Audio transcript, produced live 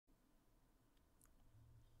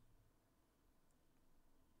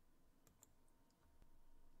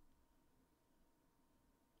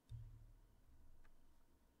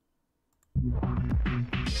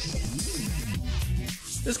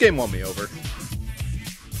This game won me over.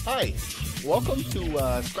 Hi, welcome to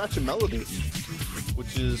Scratchin Melodii,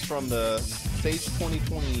 which is from the Stage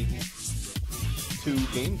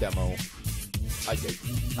 2022 game demo.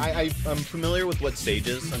 I'm familiar with what Stage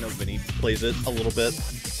is. I know Vinny plays it a little bit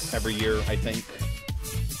every year, I think.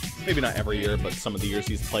 Maybe not every year, but some of the years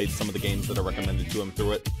he's played some of the games that are recommended to him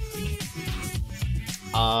through it.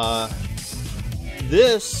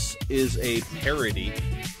 This is a parody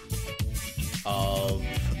of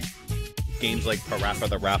games like Parappa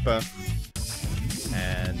the Rappa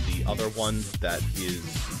and the other one that is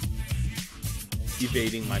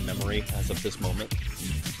evading my memory as of this moment.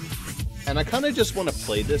 And I kind of just want to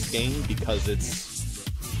play this game because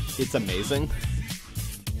it's amazing.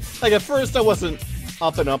 Like, at first I wasn't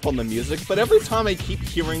up and up on the music, but every time I keep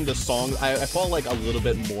hearing the song, I fall like a little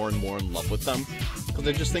bit more and more in love with them, because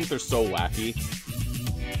I just think they're so wacky.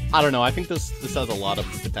 I don't know, I think this has a lot of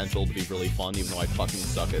potential to be really fun, even though I fucking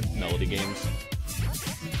suck at Melodii games.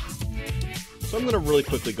 So I'm going to really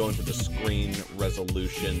quickly go into the screen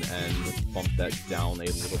resolution and bump that down a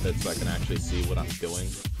little bit so I can actually see what I'm doing.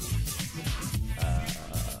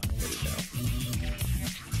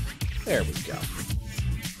 There we go.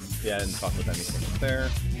 Yeah, I didn't fuck with anything up there.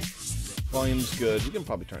 Volume's good. We can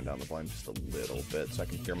probably turn down the volume just a little bit so I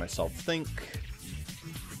can hear myself think.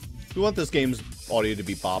 We want this game's audio to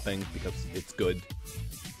be bopping because it's good.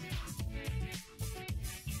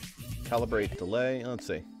 Calibrate delay. Let's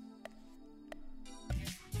see.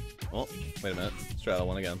 Oh, wait a minute. Let's try that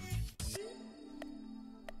one again.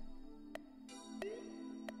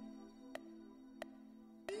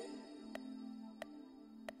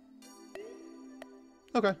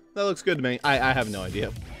 Okay, that looks good to me. I have no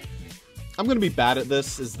idea. I'm gonna be bad at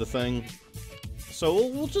this, is the thing. So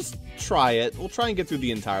we'll just try it. We'll try and get through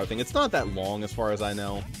the entire thing. It's not that long as far as I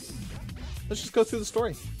know. Let's just go through the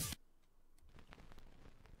story.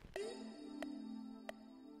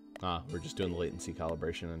 Ah, we're just doing the latency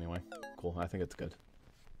calibration anyway. Cool, I think it's good.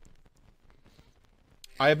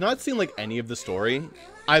 I have not seen, like, any of the story.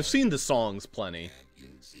 I've seen the songs plenty.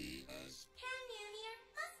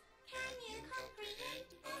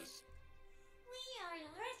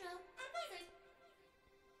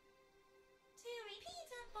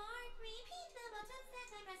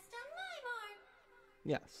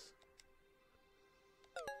 Yes.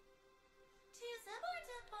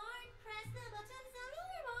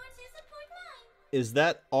 Is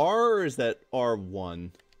that R or is that R1?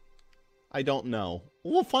 I don't know.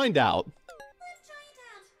 We'll find out.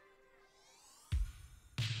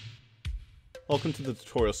 Welcome to the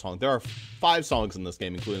tutorial song. There are 5 songs in this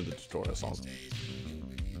game, including the tutorial song.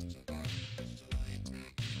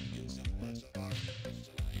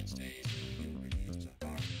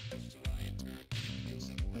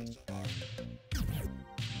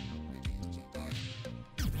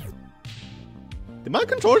 Did my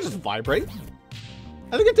controller just vibrate?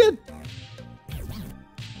 I think it did.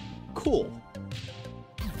 Cool.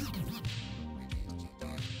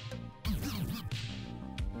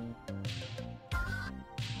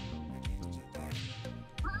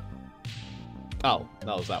 Oh,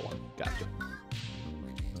 that was that one. Gotcha.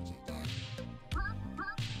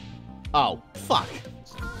 Oh, fuck.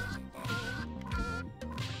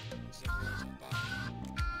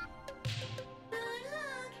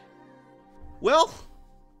 Well,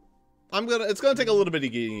 it's gonna take a little bit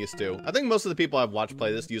of getting used to. I think most of the people I've watched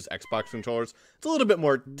play this use Xbox controllers. It's a little bit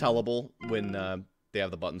more tellable when they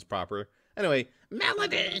have the buttons proper. Anyway,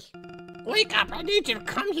 Melodii, wake up! I need you to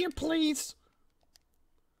come here, please.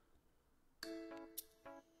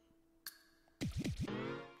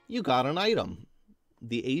 You got an item.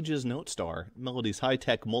 The Ages Note Star, Melodii's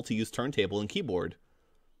high-tech multi-use turntable and keyboard.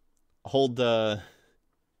 Hold the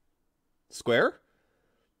square?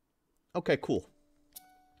 Okay, cool.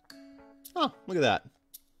 Oh, look at that.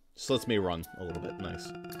 Just lets me run a little bit. Nice.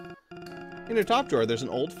 In your top drawer, there's an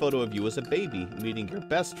old photo of you as a baby, meeting your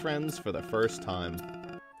best friends for the first time.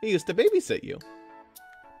 He used to babysit you.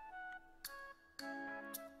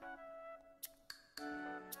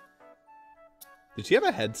 Did she have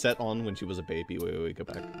a headset on when she was a baby? Wait, go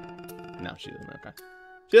back. No, she doesn't. Okay.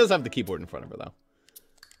 She does have the keyboard in front of her, though.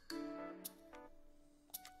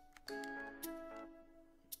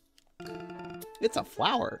 It's a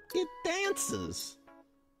flower. It dances.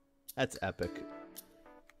 That's epic.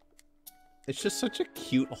 It's just such a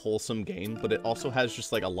cute, wholesome game, but it also has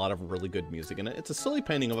just, like, a lot of really good music in it. It's a silly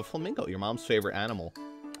painting of a flamingo, your mom's favorite animal.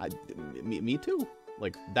 Me too.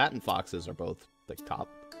 Like, that and foxes are both, like, top.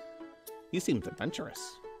 He seems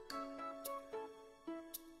adventurous.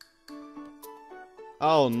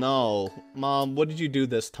 Oh, no. Mom, what did you do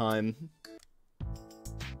this time?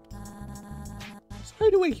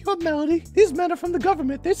 Sorry to wake you up, Melodii. These men are from the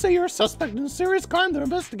government. They say you're a suspect in a serious crime they're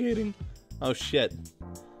investigating. Oh shit.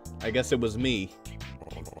 I guess it was me.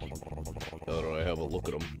 Now that I have a look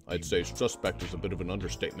at him, I'd say suspect is a bit of an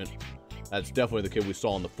understatement. That's definitely the kid we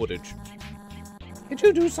saw in the footage. Did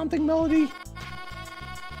you do something, Melodii?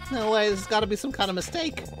 No way, this has got to be some kind of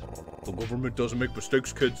mistake. The government doesn't make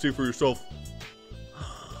mistakes, kid. See for yourself.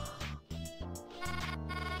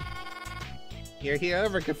 You're here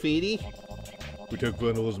over graffiti. We take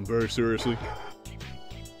vandalism very seriously.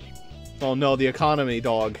 Oh no, the economy,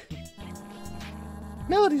 dog.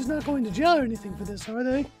 Melodii's not going to jail or anything for this, are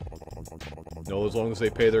they? No, as long as they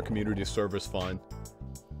pay their community service fine.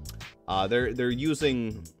 They're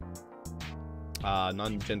using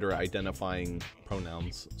non-gender identifying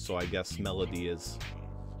pronouns, so I guess Melodii is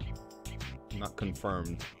not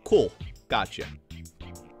confirmed. Cool, gotcha.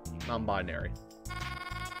 Non-binary.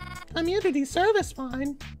 Community service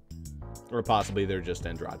fine. Or possibly they're just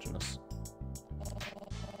androgynous.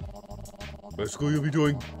 Basically, you'll be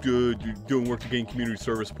doing work to gain community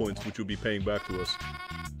service points, which you'll be paying back to us.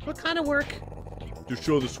 What kind of work? Just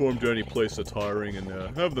show this form to any place that's hiring and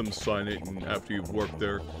have them sign it, and after you've worked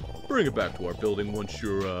there, bring it back to our building once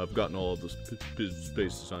you've gotten all of the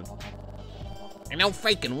space signed. And no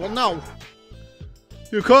faking, we'll know.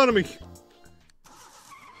 The economy!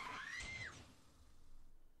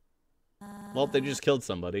 Well, they just killed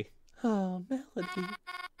somebody. Oh, Melodii.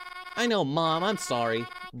 I know, Mom, I'm sorry.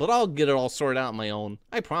 But I'll get it all sorted out on my own.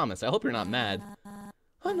 I promise. I hope you're not mad.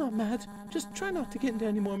 I'm not mad. Just try not to get into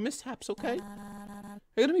any more mishaps, okay?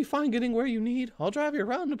 You're gonna be fine getting where you need. I'll drive you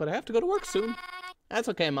around, but I have to go to work soon. That's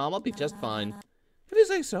okay, Mom. I'll be just fine. If you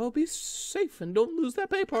say so, be safe and don't lose that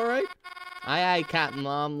paper, alright? Aye, aye, Captain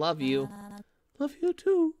Mom. Love you. Love you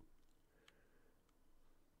too.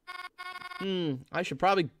 I should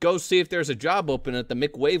probably go see if there's a job open at the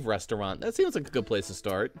McWave restaurant. That seems like a good place to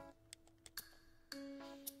start.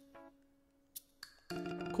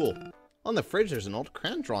 Cool. On the fridge, there's an old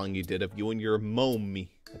crayon drawing you did of you and your mommy,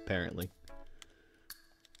 apparently.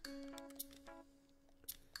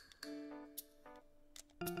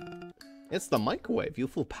 It's the microwave. You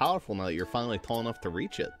feel powerful now that you're finally tall enough to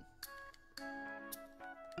reach it.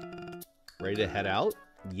 Ready to head out?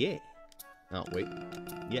 Yeah. Oh, wait.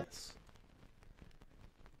 Yes.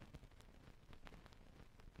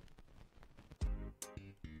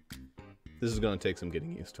 This is gonna take some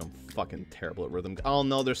getting used to. I'm fucking terrible at rhythm. Oh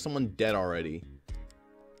no, there's someone dead already.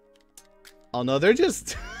 Oh no, they're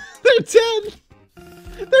just... they're dead!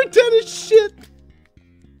 They're dead as shit!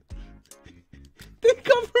 The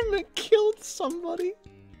government killed somebody.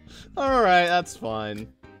 Alright, that's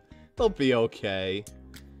fine. They'll be okay.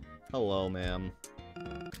 Hello, ma'am.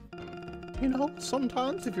 You know,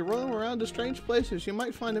 sometimes if you're rolling around to strange places, you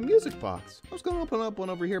might find a music box. I was gonna open up one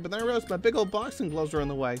over here, but then I realized my big old boxing gloves are in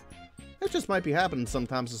the way. That just might be happening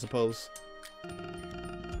sometimes, I suppose.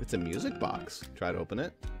 It's a music box. Try to open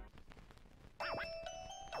it.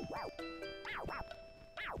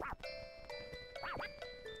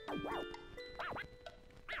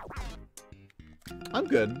 I'm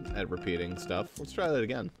good at repeating stuff. Let's try that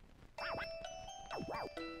again.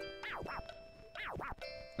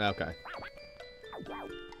 Okay.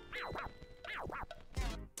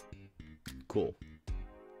 Cool.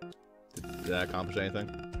 Did that accomplish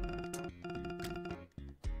anything?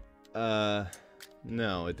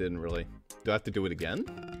 No, it didn't really. Do I have to do it again?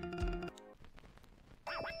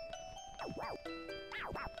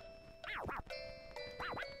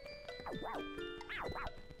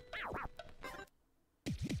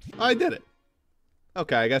 I did it.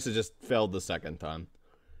 Okay, I guess it just failed the second time.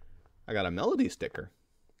 I got a Melodii sticker.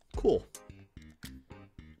 Cool. I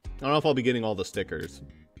don't know if I'll be getting all the stickers.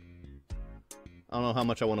 I don't know how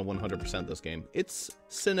much I want to 100% this game. It's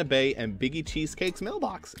Cinnabay and Biggie Cheesecake's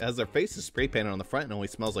mailbox. It has their faces spray painted on the front and only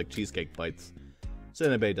smells like cheesecake bites.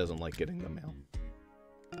 Cinnabay doesn't like getting the mail.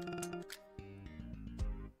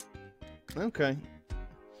 Okay.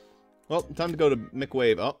 Well, time to go to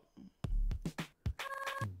McWave. Oh.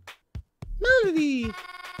 Melodii!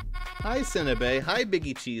 Hi, Cinnabay. Hi,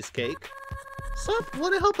 Biggie Cheesecake. Sup,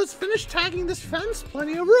 wanna help us finish tagging this fence?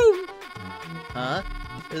 Plenty of room. Huh?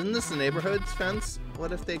 Isn't this the neighborhood's fence?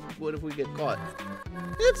 What if we get caught?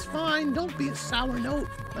 It's fine, don't be a sour note.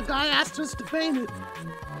 The guy asked us to paint it.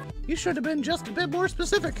 You should have been just a bit more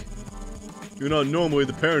specific. You're not normally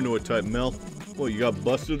the paranoid type, Mel. What, you got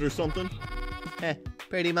busted or something?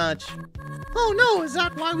 Pretty much. Oh no, is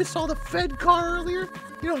that why we saw the Fed car earlier?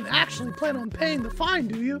 You don't actually plan on paying the fine,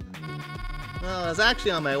 do you? Well, I was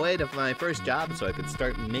actually on my way to my first job so I could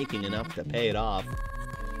start making enough to pay it off.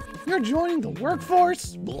 You're joining the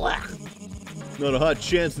workforce? Blah. Not a hot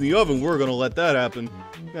chance in the oven we're gonna let that happen.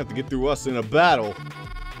 You have to get through us in a battle.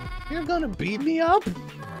 You're gonna beat me up?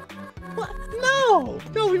 What? No!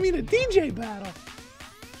 No, we mean a DJ battle.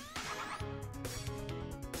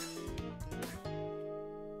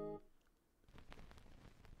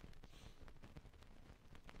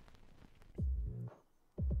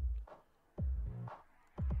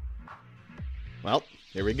 Well,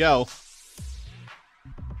 here we go.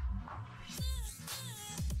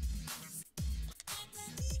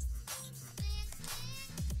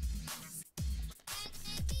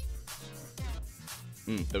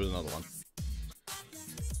 There was another one.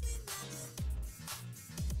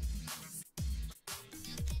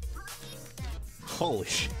 Holy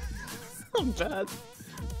shit. I'm bad.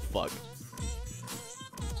 Fuck.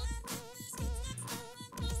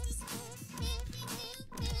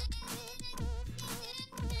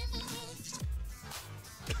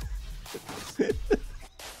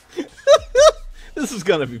 This is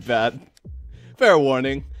gonna be bad. Fair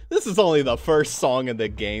warning. This is only the first song in the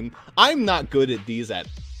game. I'm not good at these at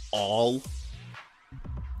all.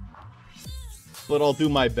 But I'll do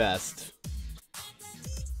my best.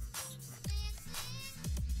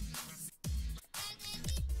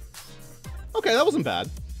 Okay, that wasn't bad.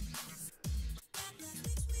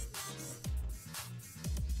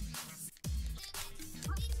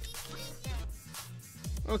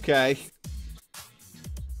 Okay.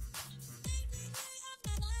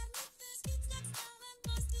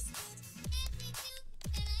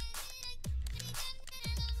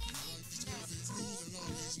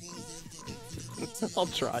 I'll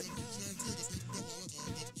try.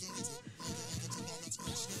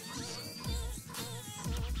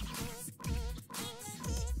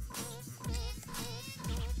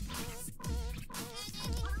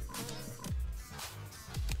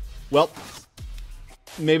 Well,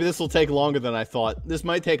 maybe this will take longer than I thought. This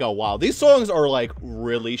might take a while. These songs are like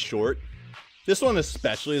really short. This one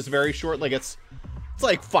especially is very short. Like it's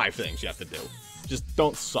like 5 things you have to do. Just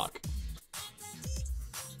don't suck.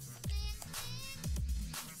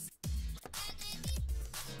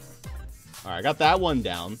 Alright, I got that one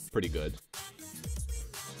down. Pretty good.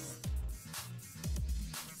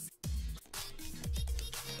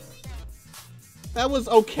 That was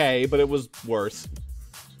okay, but it was worse.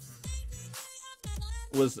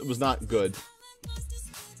 It was not good.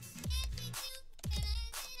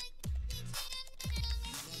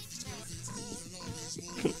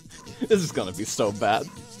 This is gonna be so bad.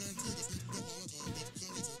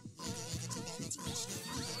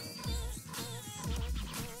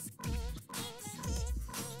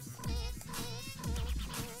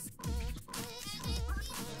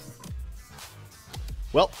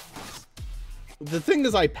 Well, the thing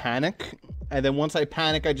is I panic, and then once I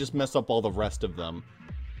panic, I just mess up all the rest of them.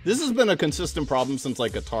 This has been a consistent problem since,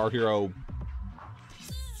 like, Guitar Hero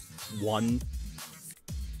 1.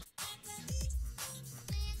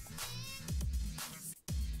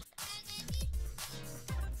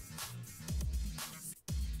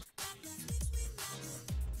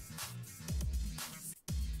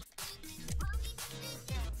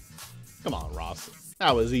 Come on, Ross.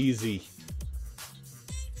 That was easy.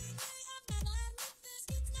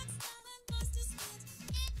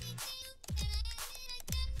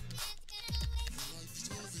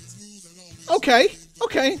 Okay,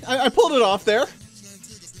 okay, I pulled it off there. At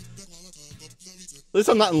least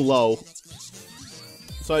I'm not in low.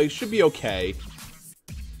 So I should be okay.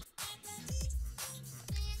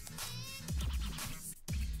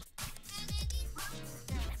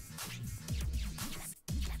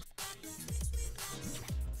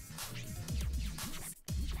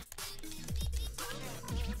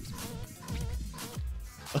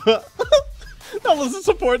 That was to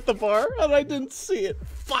support the bar, and I didn't see it.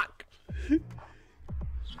 Fuck!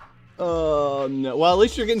 Oh, no. Well, at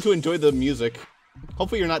least you're getting to enjoy the music.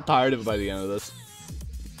 Hopefully you're not tired of it by the end of this.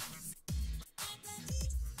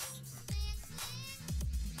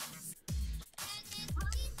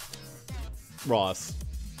 Ross.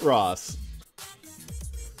 Ross.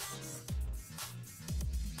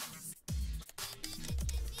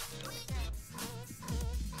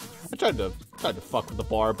 I tried to fuck with the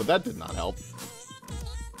bar, but that did not help.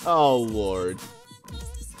 Oh, Lord.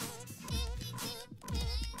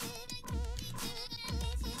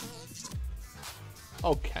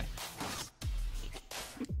 Okay.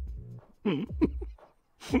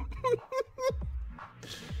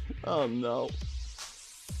 Oh, no.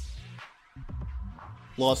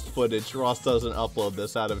 Lost footage. Ross doesn't upload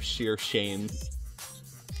this out of sheer shame.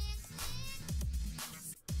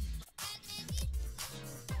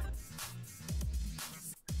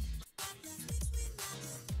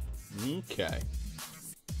 Okay.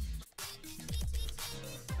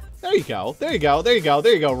 There you go. There you go. There you go.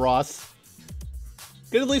 There you go, Ross.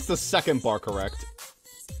 Get at least the second bar correct.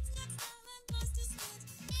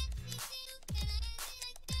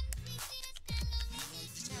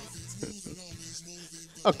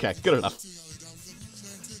 Okay, good enough.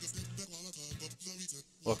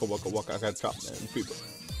 Waka waka waka, I got top man people.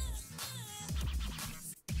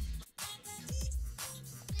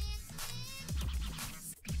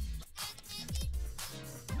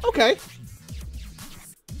 Okay.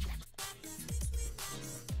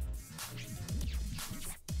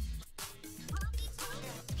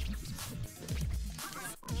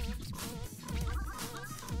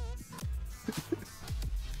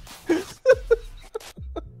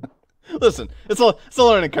 Listen, it's a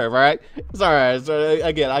learning curve, all right? It's all right.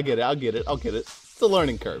 I get it. I'll get it. It's a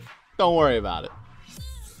learning curve. Don't worry about it.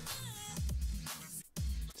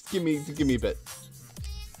 Just give me a bit.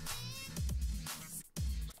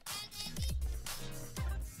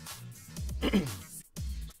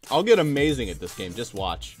 I'll get amazing at this game. Just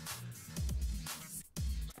watch.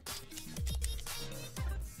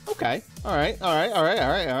 Okay. All right.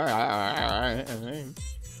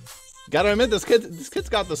 Gotta admit, this kid's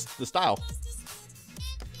got the style.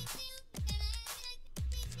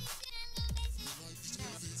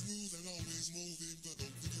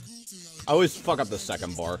 I always fuck up the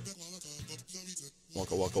second bar.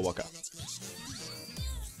 Waka waka waka.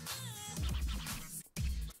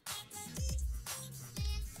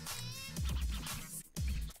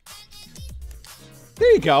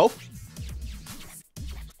 There you go.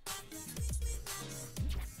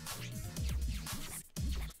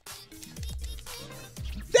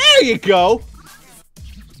 There you go!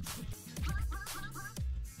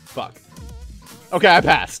 Fuck. Okay, I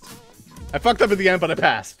passed. I fucked up at the end, but I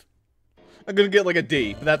passed. I'm gonna get like a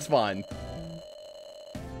D, but that's fine.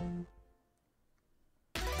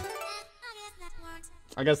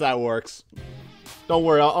 I guess that works. Don't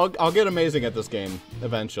worry, I'll get amazing at this game,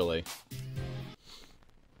 eventually.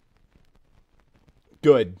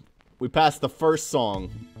 Good. We passed the first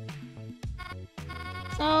song.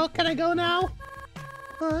 So, can I go now?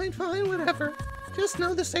 Fine, whatever. Just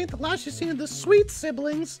know this ain't the last you've seen of the sweet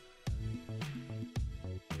siblings.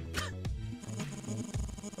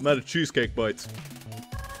 I'm out of cheesecake bites.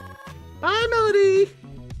 Bye, Melodii!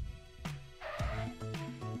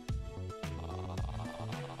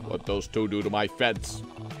 What those two do to my fence?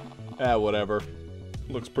 Whatever.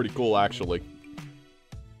 Looks pretty cool, actually.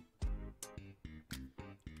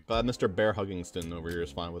 Glad Mr. Bear Huggingston over here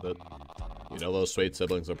is fine with it. You know, those sweet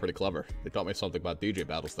siblings are pretty clever. They taught me something about DJ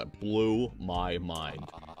battles that blew my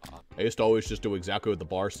mind. I used to always just do exactly what the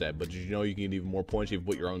bar said, but did you know you can get even more points if you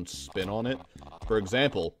put your own spin on it? For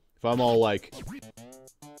example, if I'm all like...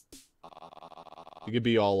 You could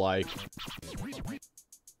be all like...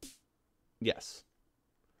 Yes.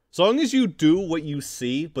 So long as you do what you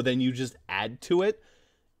see, but then you just add to it,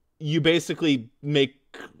 you basically make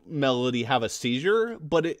Melodii have a seizure,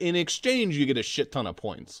 but in exchange, you get a shit ton of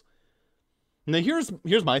points. Now, here's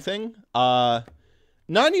my thing.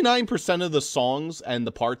 99% of the songs and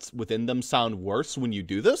the parts within them sound worse when you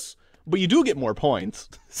do this, but you do get more points.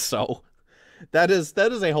 So, that is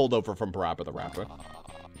a holdover from Parappa the Rapper.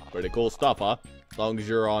 Pretty cool stuff, huh? As long as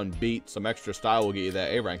you're on beat, some extra style will get you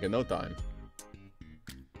that A rank in no time.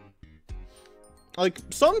 Like,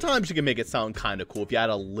 sometimes you can make it sound kind of cool if you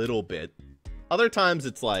add a little bit. Other times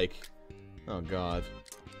it's like, oh god.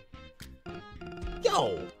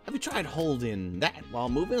 Yo, have you tried holding that while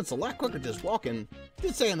moving? It's a lot quicker just walking. It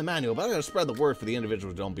did say in the manual, but I gotta spread the word for the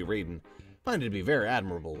individuals who don't be reading. Find it to be very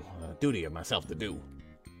admirable duty of myself to do.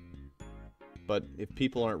 But if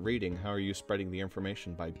people aren't reading, how are you spreading the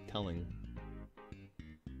information by telling?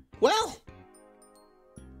 Well,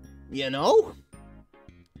 you know,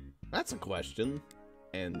 that's a question.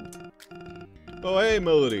 And oh hey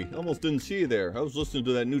Melodii, almost didn't see you there. I was listening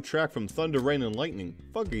to that new track from Thunder, Rain, and Lightning.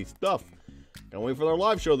 Funky stuff. Can't wait for their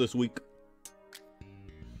live show this week.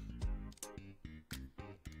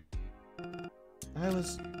 I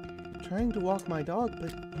was trying to walk my dog,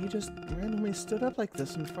 but he just randomly stood up like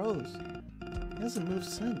this and froze. He hasn't moved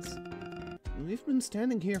since. We've been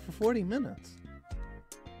standing here for 40 minutes.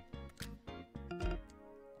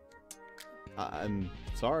 I'm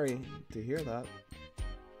sorry to hear that.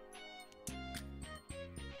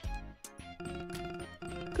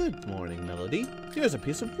 Good morning, Melodii. Here's a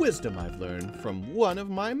piece of wisdom I've learned from one of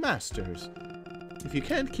my masters. If you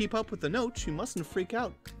can't keep up with the notes, you mustn't freak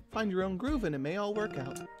out. Find your own groove and it may all work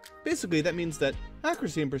out. Basically, that means that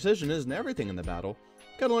accuracy and precision isn't everything in the battle.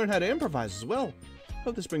 Gotta learn how to improvise as well.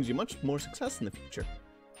 Hope this brings you much more success in the future.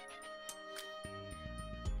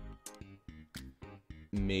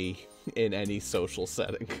 Me in any social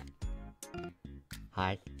setting.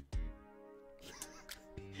 Hi.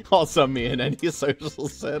 Also me in any social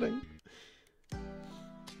setting.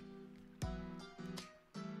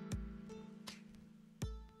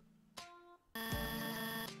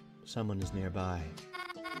 Someone is nearby.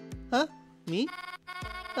 Huh? Me?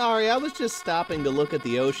 Sorry, I was just stopping to look at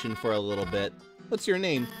the ocean for a little bit. What's your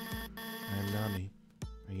name? I'm Nami.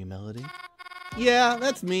 Are you Melodii? Yeah,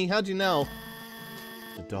 that's me. How'd you know?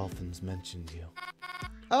 The dolphins mentioned you.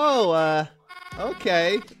 Oh,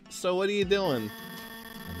 okay. So what are you doing?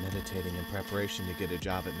 I'm meditating in preparation to get a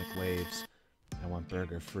job at McWave's. I want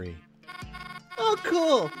burger free. Oh,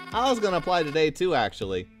 cool. I was gonna apply today too,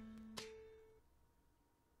 actually.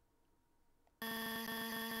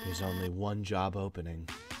 There's only one job opening.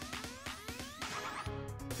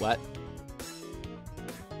 What?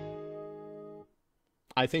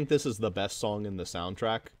 I think this is the best song in the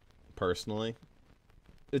soundtrack, personally.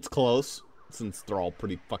 It's close, since they're all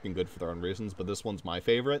pretty fucking good for their own reasons, but this one's my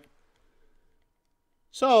favorite.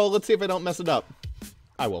 So, let's see if I don't mess it up.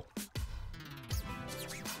 I will.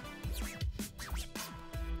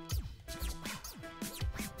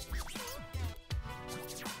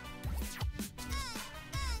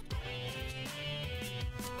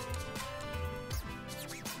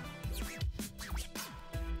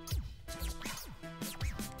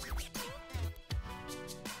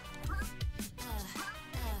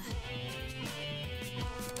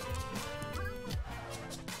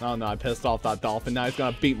 Oh no, I pissed off that dolphin. Now he's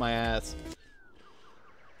gonna beat my ass.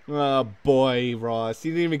 Oh boy, Ross.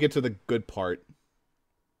 You didn't even get to the good part.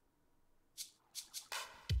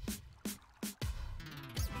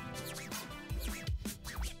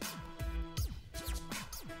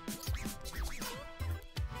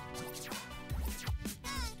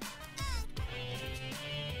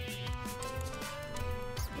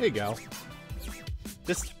 There you go.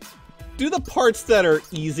 Just do the parts that are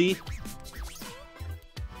easy.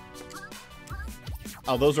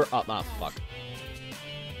 Oh, those are up. Ah, fuck.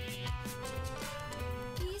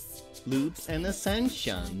 Peace, loops, and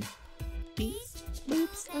ascension. Peace,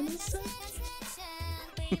 loops, and ascension.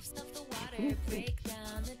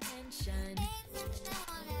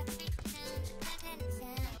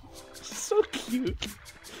 So cute.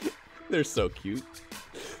 They're so cute.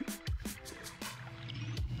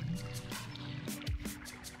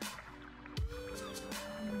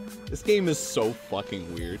 This game is so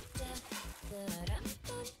fucking weird.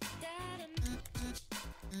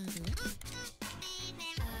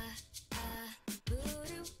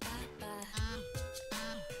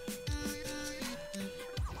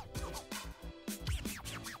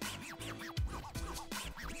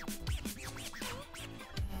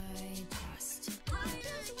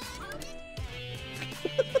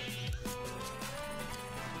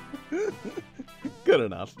 Good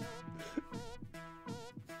enough.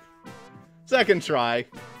 Second try.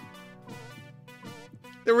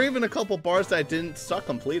 There were even a couple bars that I didn't suck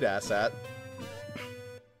complete ass at.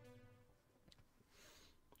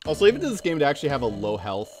 Also, even to this game to actually have a low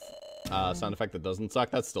health sound effect that doesn't suck,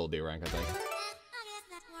 that's still a D rank, I think.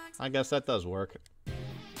 I guess that does work.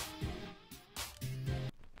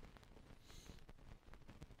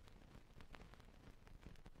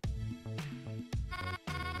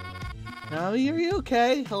 Are you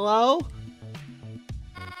okay? Hello?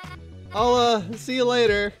 I'll, see you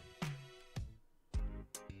later.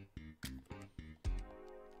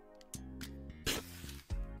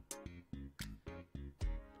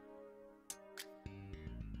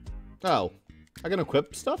 Oh. I can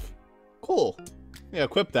equip stuff? Cool. Yeah,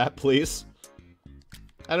 equip that, please.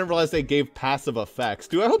 I didn't realize they gave passive effects.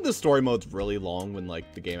 Dude, I hope this story mode's really long when,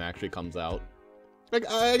 like, the game actually comes out. Like,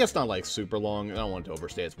 I guess not, like, super long. I don't want it to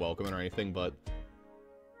overstay its welcome or anything, but...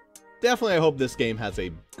 definitely I hope this game has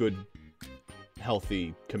a good,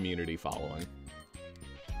 healthy community following.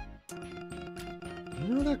 You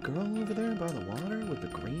know that girl over there by the water with the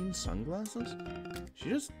green sunglasses? She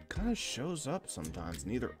just kind of shows up sometimes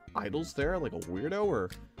and either idles there like a weirdo or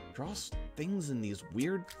draws things in these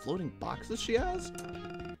weird floating boxes she has.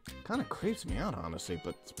 Kind of creeps me out, honestly,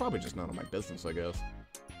 but it's probably just none of my business, I guess.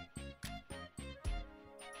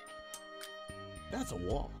 That's a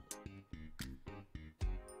wall.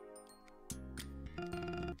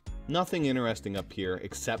 Nothing interesting up here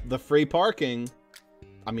except the free parking.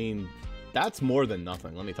 I mean, that's more than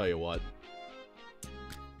nothing, let me tell you what.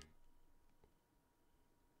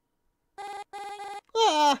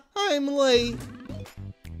 Ah, I'm late.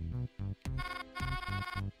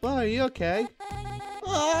 Well, are you okay?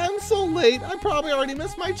 Ah, I'm so late. I probably already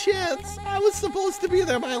missed my chance. I was supposed to be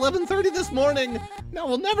there by 11:30 this morning. Now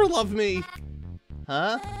will never love me.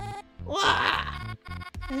 Huh? Ah!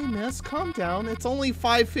 Hey, miss, calm down. It's only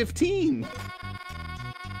 5:15.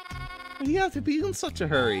 Why do you have to be in such a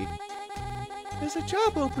hurry? There's a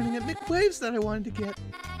job opening at McWave's that I wanted to get.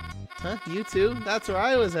 Huh? You too? That's where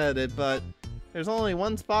I was headed, but there's only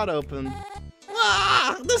one spot open.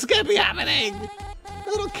 Ah! This can't be happening!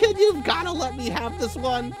 Little kid, you've gotta let me have this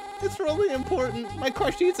one. It's really important. My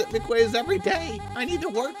crush eats at McWave's every day. I need to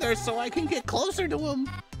work there so I can get closer to him.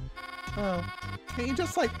 Oh, can't you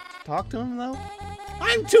just, like, talk to him, though?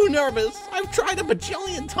 I'm too nervous. I've tried a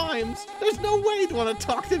bajillion times. There's no way he'd want to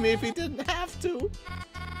talk to me if he didn't have to.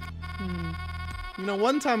 You know,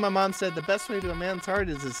 one time my mom said the best way to a man's heart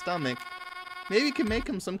is his stomach. Maybe you can make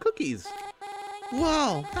him some cookies.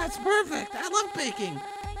 Wow, that's perfect. I love baking.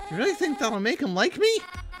 You really think that'll make him like me?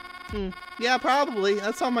 Yeah, probably.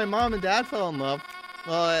 That's how my mom and dad fell in love.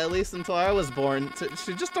 Well, at least until I was born.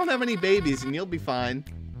 So just don't have any babies and you'll be fine.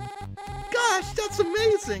 Gosh, that's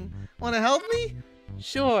amazing. Want to help me?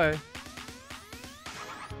 Sure.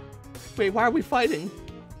 Wait, why are we fighting?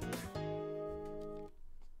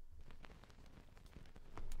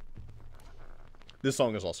 This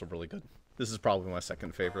song is also really good. This is probably my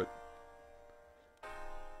second favorite.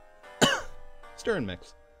 Stir and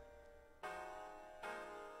mix.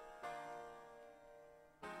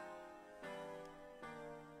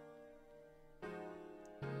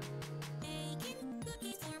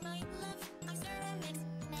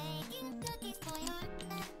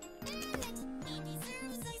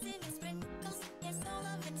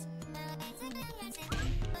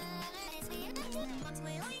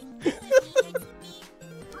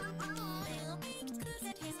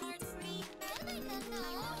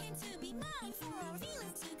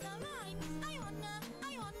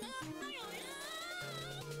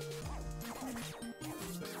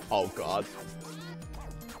 Oh god.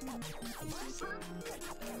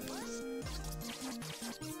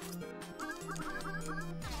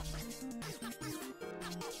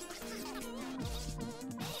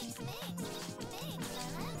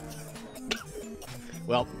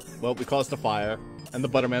 Well, we caused a fire, and the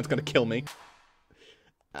Butterman's gonna kill me.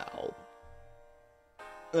 Ow.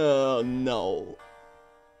 Oh, no.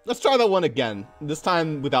 Let's try that one again. This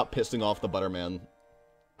time without pissing off the Butterman.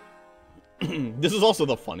 This is also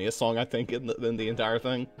the funniest song, I think, in the entire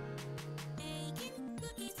thing.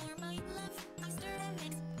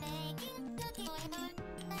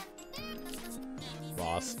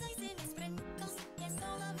 Boss.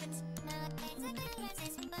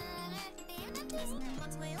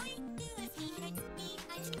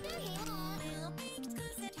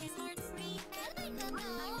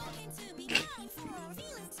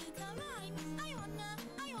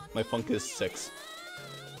 My funk is 6.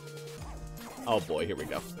 Oh boy, here we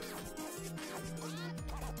go.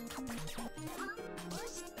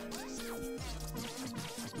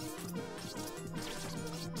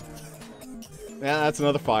 Yeah, that's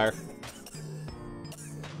another fire.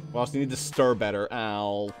 Well, you need to stir better.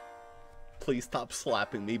 Ow. Please stop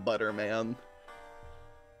slapping me, Butterman.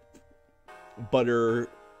 Butter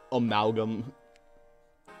amalgam.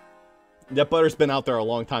 That butter's been out there a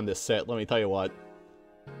long time to sit, let me tell you what.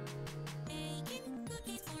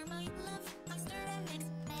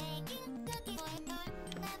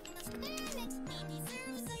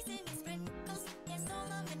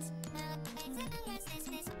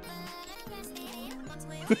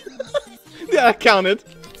 Yeah, I counted.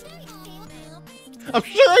 I'm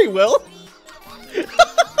sure he will.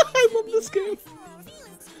 I love this game.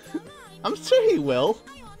 I'm sure he will.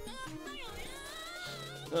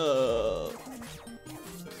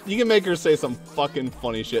 You can make her say some fucking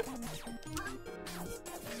funny shit.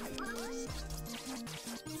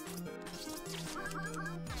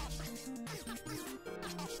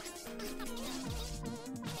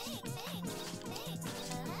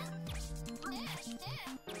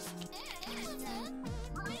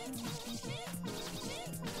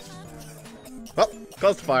 Oh,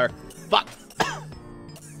 caused the fire. Fuck.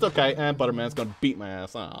 It's okay, and Butterman's gonna beat my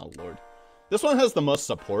ass. Oh, Lord. This one has the most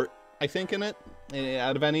support, I think, in it,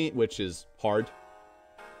 out of any, which is hard.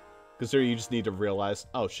 Because there you just need to realize,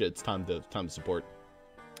 oh shit, it's time to support.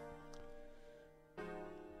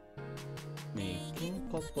 Making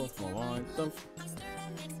pop-up like them.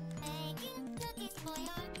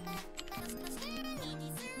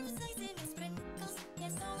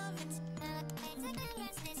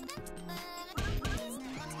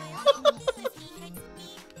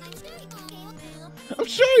 I'm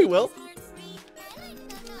sure he will.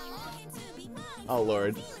 Oh,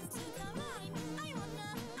 Lord.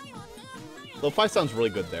 The fight sounds really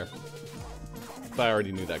good there. But I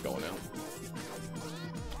already knew that going out.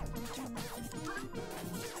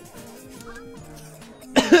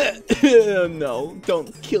 No,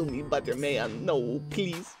 don't kill me, Butterman. No,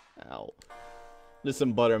 please. Ow.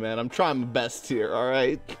 Listen, Butterman, I'm trying my best here,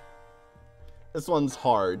 alright? This one's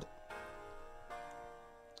hard.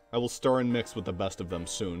 I will stir and mix with the best of them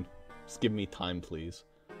soon. Just give me time, please.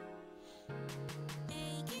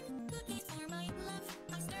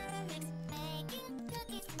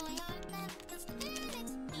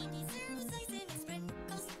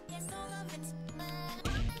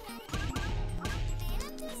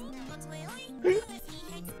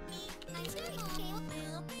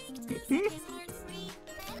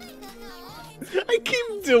 I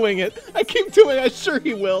keep doing it. I keep doing it. I'm sure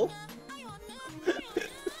he will.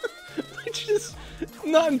 It's just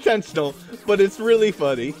not intentional, but it's really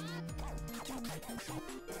funny.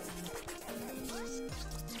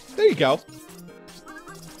 There you go.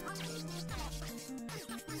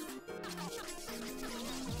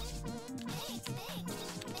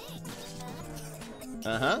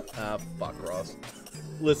 Uh-huh. Ah, fuck, Ross.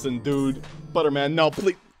 Listen, dude. Butterman, no,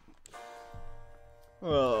 please.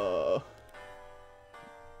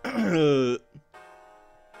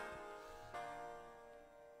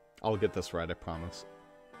 I'll get this right, I promise.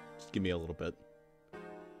 Just give me a little bit.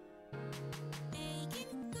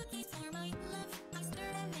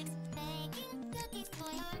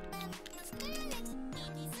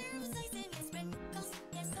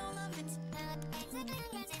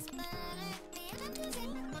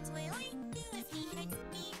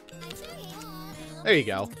 There you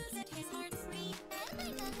go.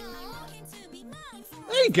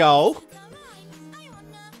 There you go.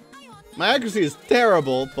 My accuracy is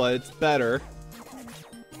terrible, but it's better.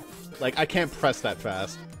 Like, I can't press that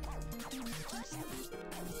fast.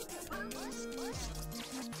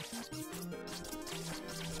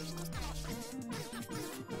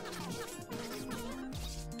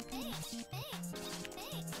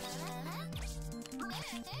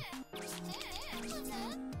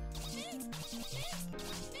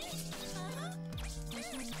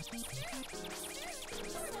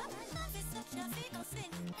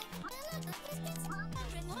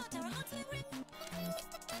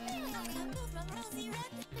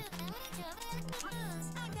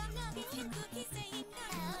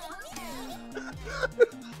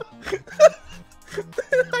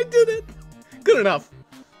 I did it! Good enough.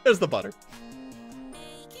 There's the butter.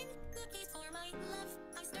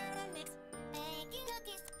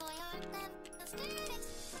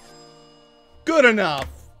 Good enough!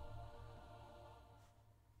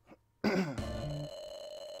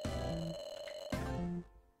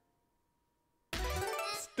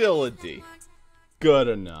 Still a D. Good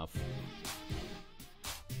enough.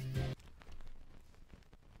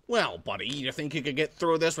 Well, buddy, you think you could get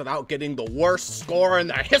through this without getting the worst score in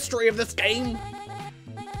the history of this game?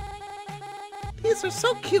 These are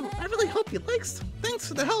so cute. I really hope you like them. Thanks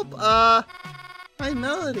for the help. Hi,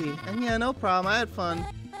 Melodii. And yeah, no problem. I had fun.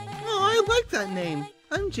 Oh, I like that name.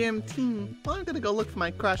 I'm Jam Teen. Well, I'm gonna go look for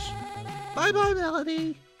my crush. Bye-bye,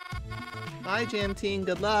 Melodii. Bye, Jam Teen.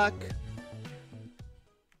 Good luck.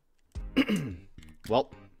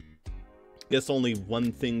 Well, guess only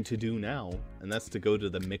one thing to do now, and that's to go to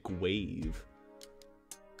the McWave.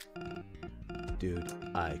 Dude,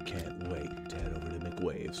 I can't wait to head over to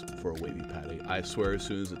McWave's for a wavy patty. I swear as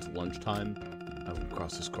soon as it's lunchtime, I'm gonna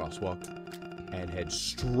cross this crosswalk and head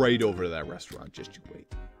straight over to that restaurant. Just you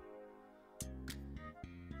wait.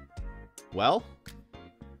 Well,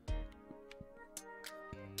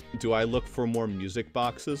 do I look for more music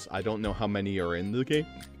boxes? I don't know how many are in the game.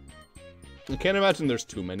 I can't imagine there's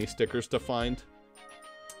too many stickers to find.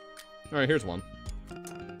 Alright, here's one.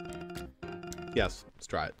 Yes, let's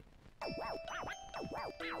try it.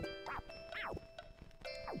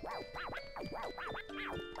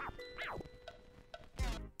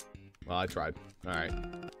 Well, I tried. Alright.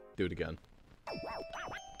 Do it again.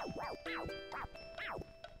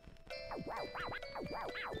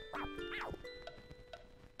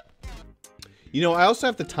 You know, I also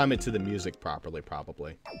have to time it to the music properly,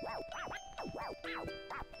 probably.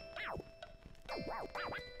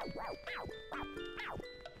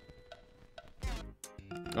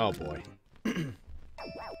 Oh boy.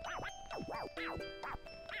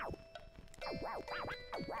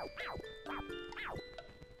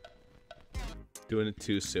 Doing it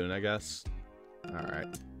too soon, I guess.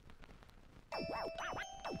 Alright.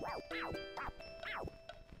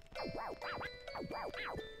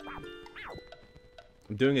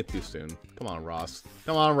 I'm doing it too soon. Come on, Ross.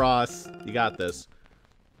 Come on, Ross. You got this.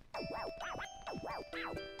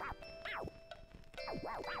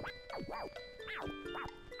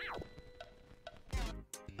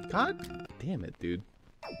 God damn it, dude.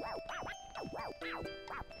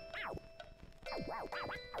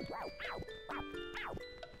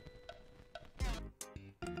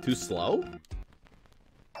 Too slow?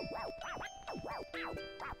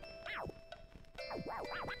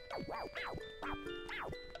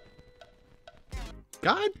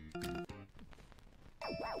 God.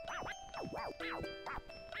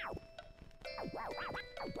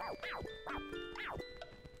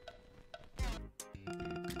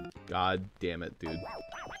 God damn it, dude.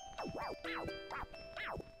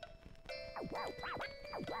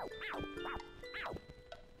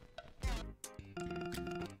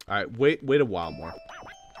 Alright, wait a while more.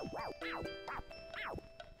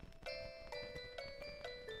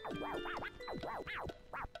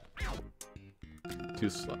 Too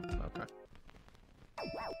slow. Okay.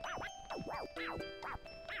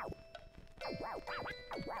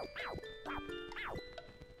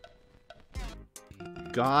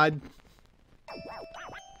 God.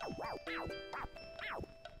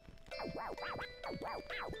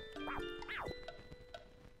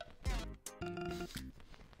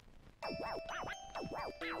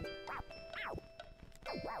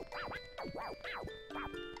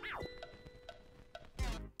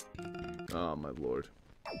 Oh, my lord.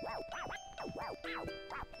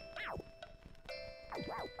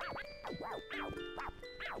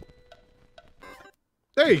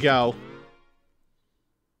 There you go.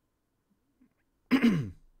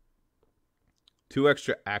 2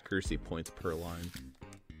 extra accuracy points per line.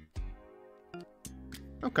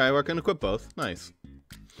 Okay, we're gonna equip both. Nice.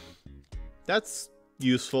 That's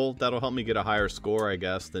useful. That'll help me get a higher score, I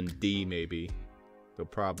guess, than D, maybe. Though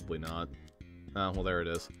probably not. Oh, well, there it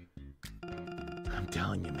is. I'm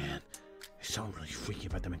telling you, man. There's something really freaky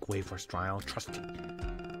about the McWave first trial. Trust me.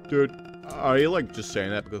 Dude, are you, like, just saying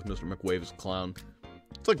that because Mr. McWave is a clown?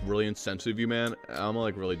 It's, like, really insensitive of you, man. I'm,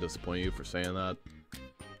 like, really disappointed in you for saying that.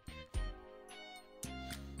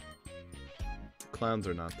 Clowns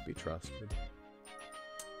are not to be trusted.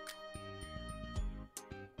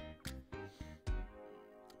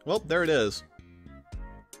 Well, there it is.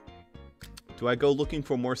 Do I go looking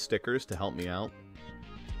for more stickers to help me out?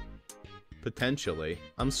 Potentially.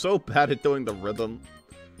 I'm so bad at doing the rhythm.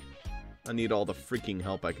 I need all the freaking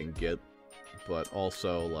help I can get. But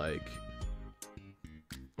also, like...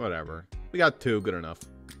 whatever. We got 2, good enough.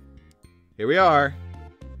 Here we are.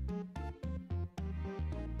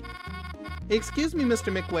 Excuse me,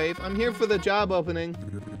 Mr. McWave. I'm here for the job opening.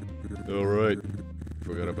 Alright.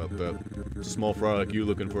 Forgot about that. Small fry like you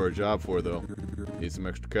looking for a job for, though. Need some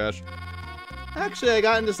extra cash? Actually, I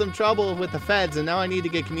got into some trouble with the feds, and now I need to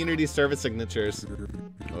get community service signatures.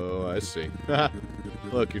 Oh, I see.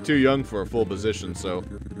 Look, you're too young for a full position, so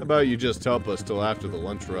how about you just help us till after the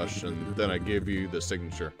lunch rush, and then I give you the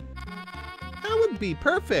signature. That would be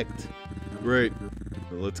perfect. Great.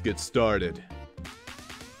 Well, let's get started.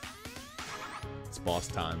 It's boss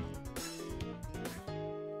time.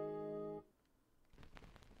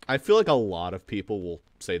 I feel like a lot of people will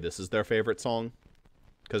say this is their favorite song.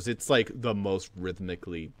 Because it's, like, the most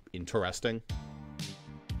rhythmically interesting.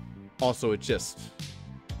 Also, it just...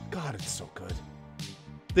 God, it's so good.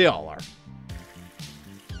 They all are.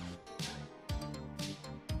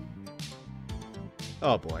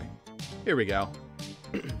 Oh, boy. Here we go.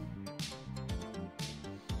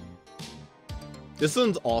 This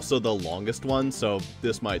one's also the longest one, so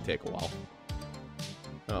this might take a while.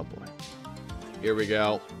 Oh, boy. Here we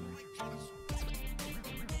go.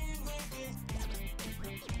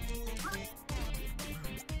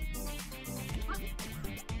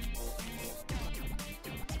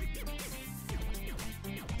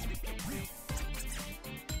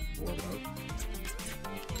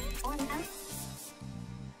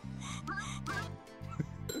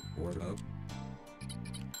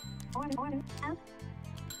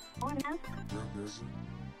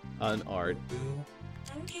 An art. Now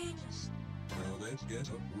let's get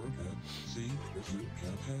a workout. See if you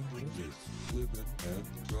can handle this. Living and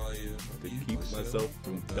trying To keep myself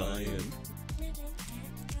from dying.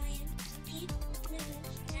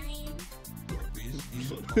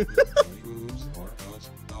 These moves are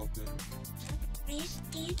not open.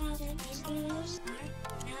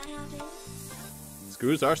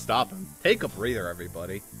 Screws are stopping. Take a breather,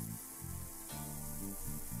 everybody.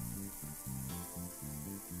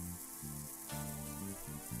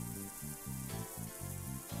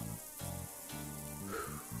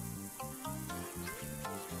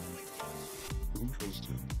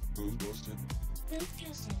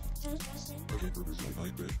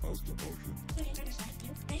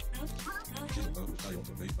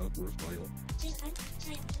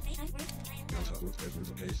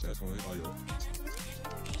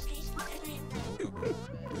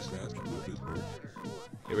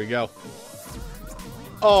 Here we go.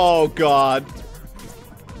 Oh, God.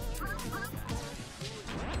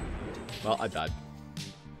 Well, I died.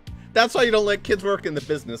 That's why you don't let kids work in the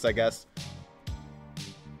business, I guess.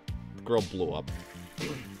 The girl blew up.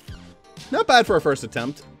 Not bad for a first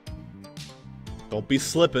attempt. Don't be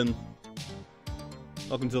slipping.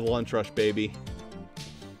 Welcome to the lunch rush, baby.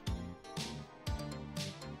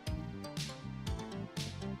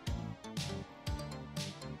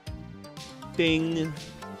 Ding.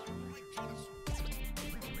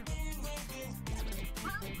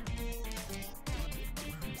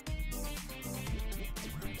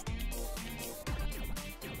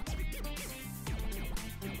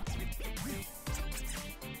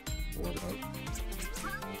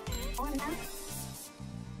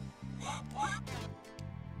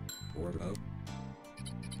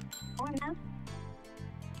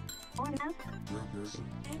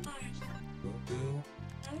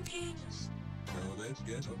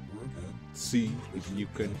 See if you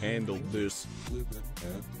can handle this. Living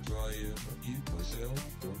and trying to keep myself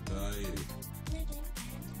from dying.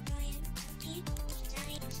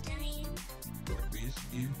 But these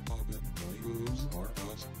e-hobbit, my moves are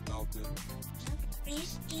not stopping.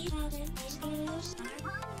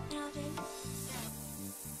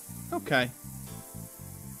 Okay.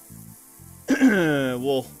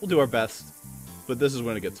 we'll do our best, but this is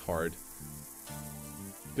when it gets hard.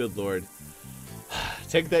 Good lord.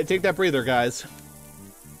 Take that breather, guys.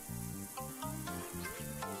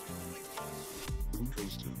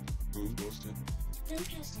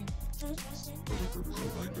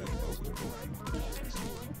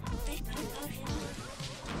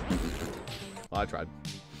 Well, I tried.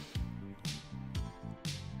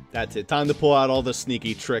 That's it. Time to pull out all the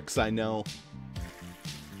sneaky tricks I know.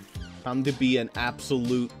 Time to be an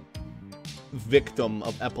absolute victim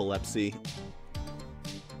of epilepsy.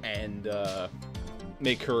 And,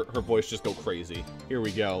 make her voice just go crazy. Here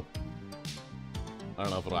we go. I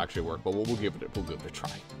don't know if it'll actually work, but we'll give it a try.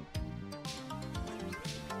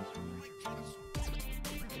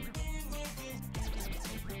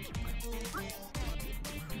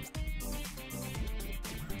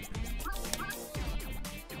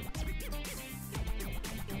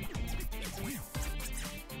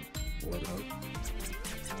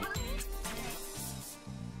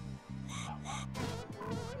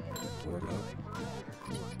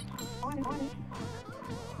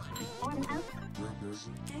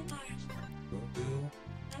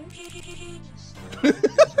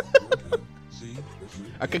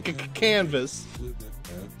 A canvas.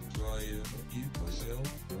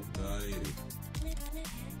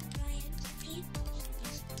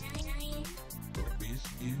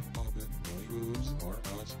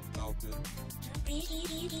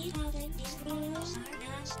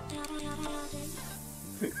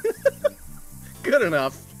 Good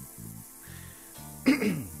enough.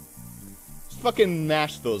 Just fucking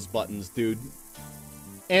mash those buttons, dude.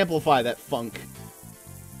 Amplify that funk.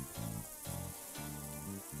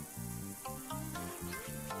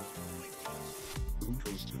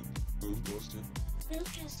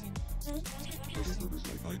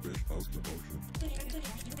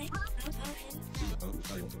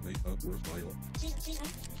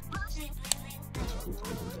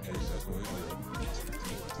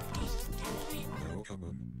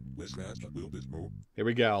 Here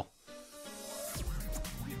we go.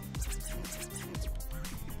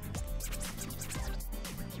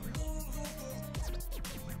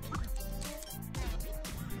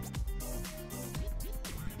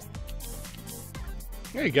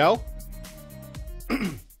 There you go.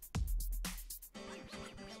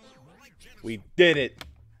 We did it.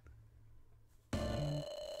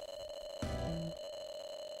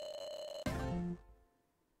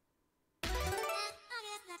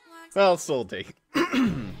 Well, salty.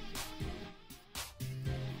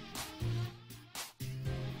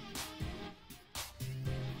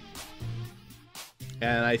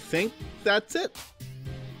 And I think that's it.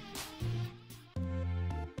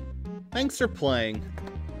 Thanks for playing.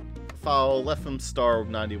 Follow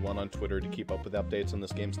LefMStar91 on Twitter to keep up with updates on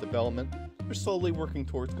this game's development. We're slowly working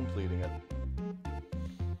towards completing it.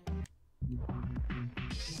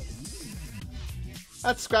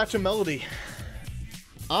 That's Scratchin Melodii.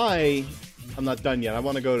 I'm not done yet. I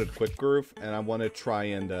want to go to the Quick Groove, and I want to try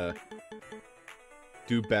and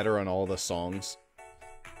do better on all the songs.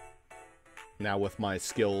 Now with my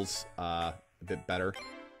skills a bit better.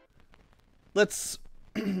 Let's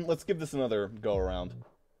give this another go around.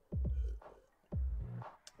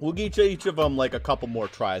 We'll give each of them like a couple more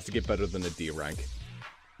tries to get better than a D rank.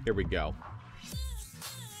 Here we go.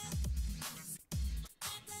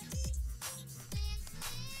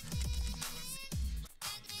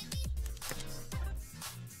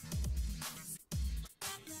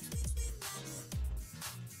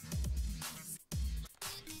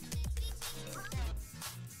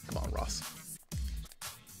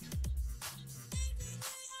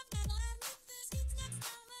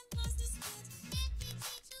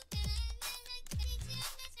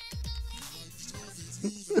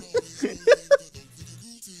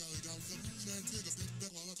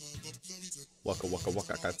 Waka waka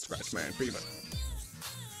waka got scratch man fever.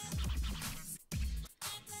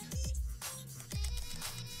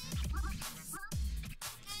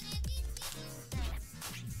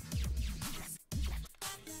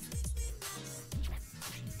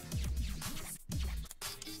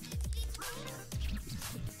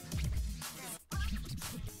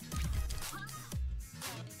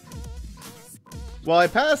 Well, I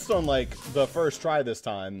passed on, like, the first try this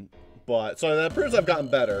time, but... So that proves I've gotten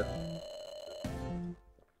better.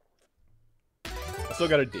 I still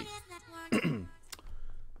got a D.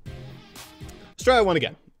 Let's try one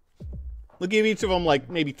again. We'll give each of them, like,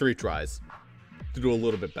 maybe 3 tries to do a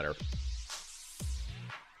little bit better.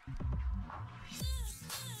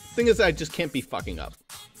 Thing is, I just can't be fucking up.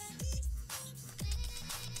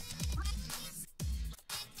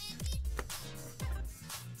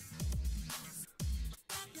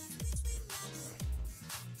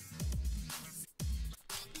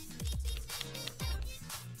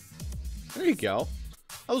 There you go.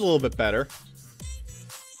 That was a little bit better.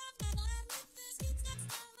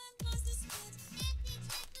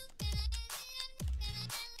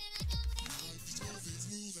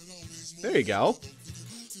 There you go.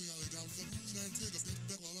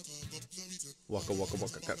 Waka waka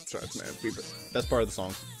waka cut stress man. Best part of the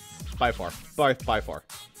song. By far. By far.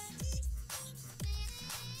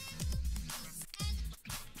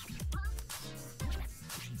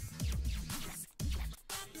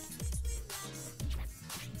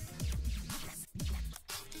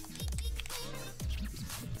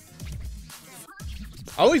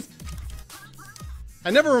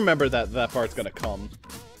 I never remember that part's gonna come.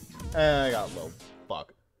 I got a little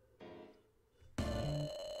fuck.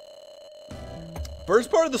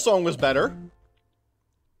 First part of the song was better.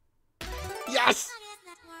 Yes!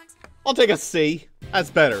 I'll take a C. That's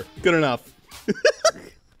better. Good enough.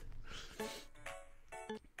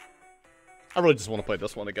 I really just want to play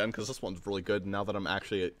this one again, because this one's really good. Now that I'm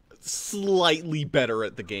actually slightly better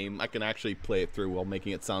at the game, I can actually play it through while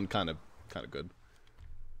making it sound kind of good.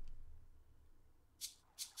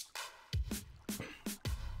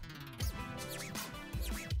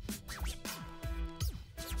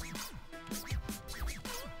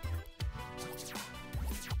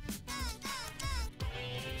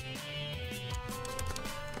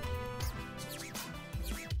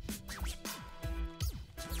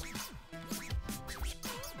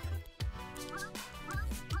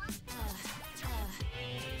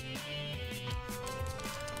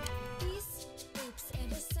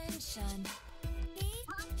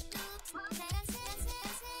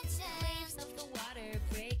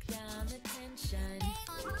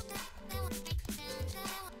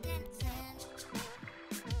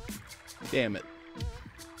 Damn it.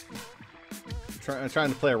 I'm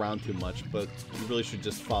trying to play around too much, but you really should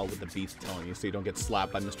just follow what the beat's telling you so you don't get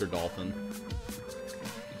slapped by Mr. Dolphin.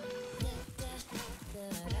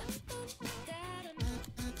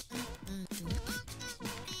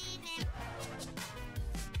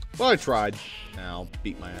 Well, I tried. I'll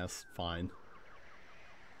beat my ass. Fine.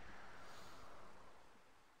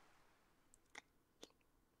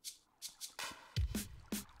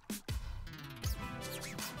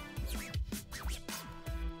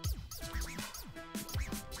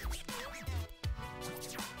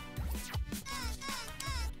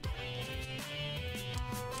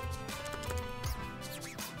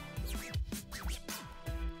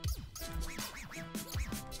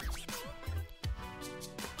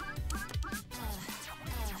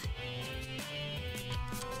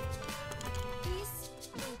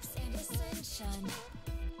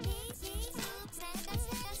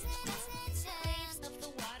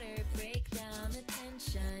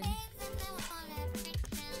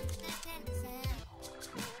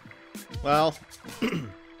 Well,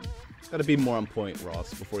 gotta be more on point,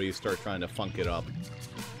 Ross, before you start trying to funk it up.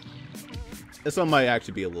 This one might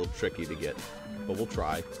actually be a little tricky to get, but we'll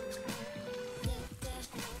try.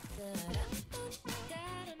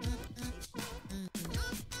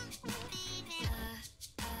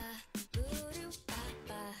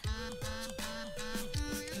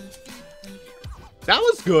 That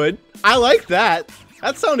was good. I like that.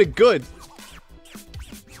 That sounded good.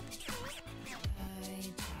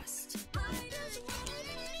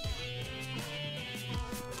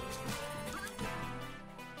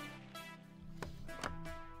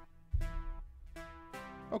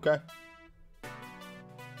 Okay.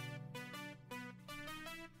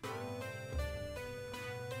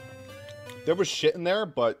 There was shit in there,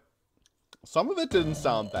 but some of it didn't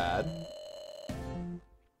sound bad.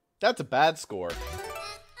 That's a bad score.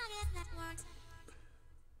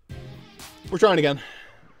 We're trying again.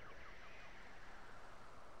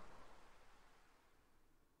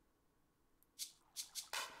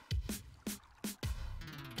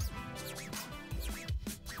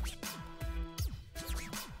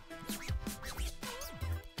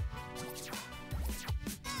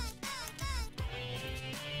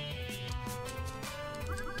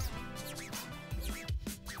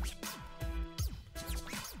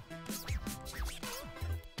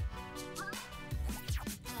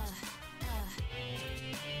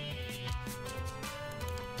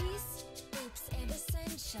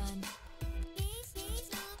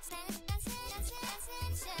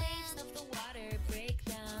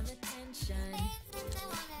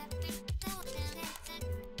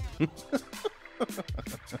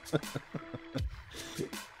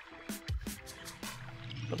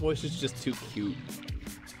 The voice is just too cute.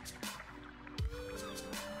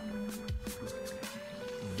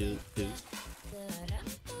 Do, do.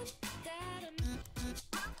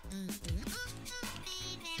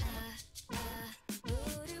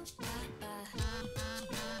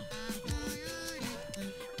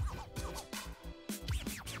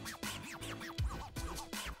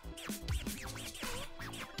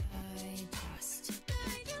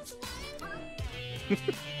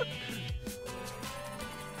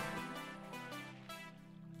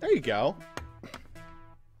 There you go.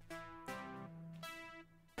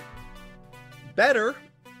 Better.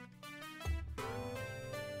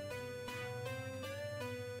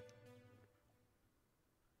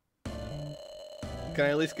 Can I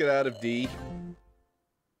at least get out of D?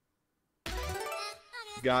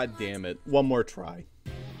 God damn it. One more try.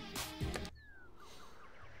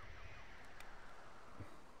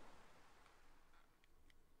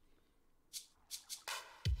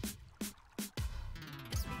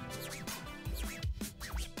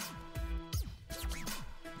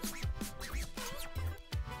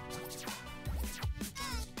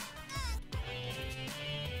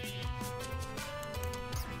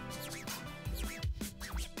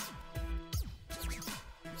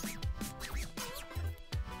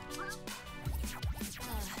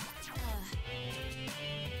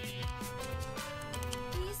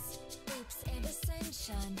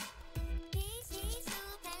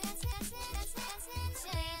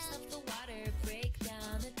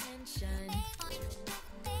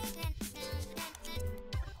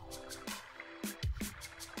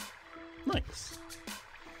 Nice.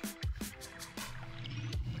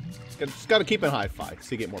 Just gotta keep it hi-fi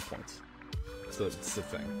so you get more points. So it's the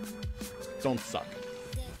thing. Don't suck.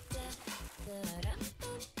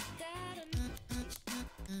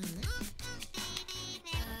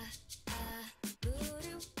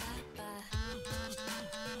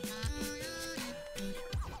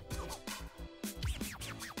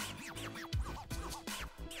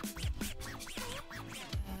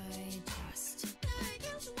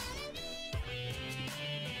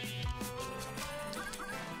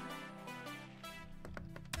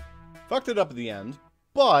 Fucked it up at the end,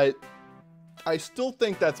 but I still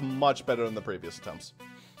think that's much better than the previous attempts.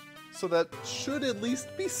 So that should at least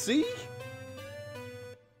be C?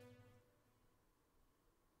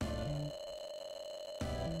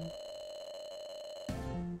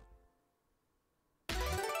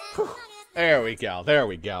 Whew. There we go, there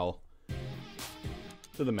we go.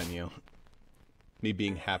 To the menu. Me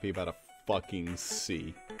being happy about a fucking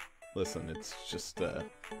C. Listen, it's just,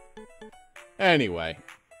 Anyway.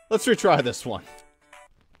 Let's retry this one.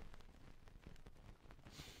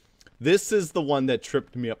 This is the one that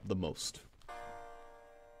tripped me up the most.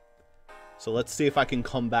 So let's see if I can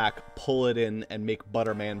come back, pull it in, and make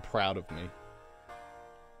Butterman proud of me.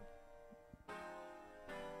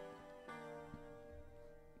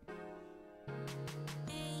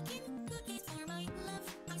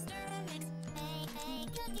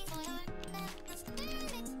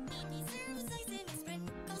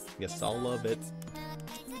 Guess I'll love it.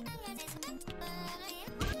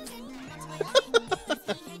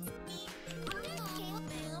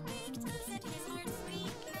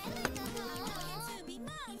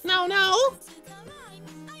 No, no!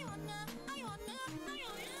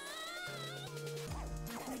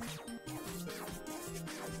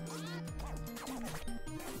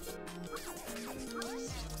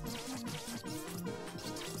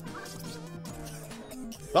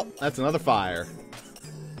 Well, that's another fire.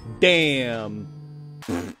 Damn.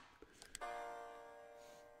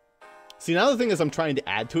 See, now the thing is I'm trying to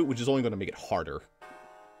add to it, which is only going to make it harder.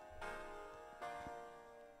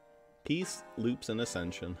 Peace, loops, and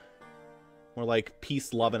ascension. More like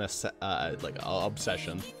peace, love, and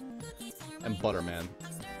obsession. And Butterman.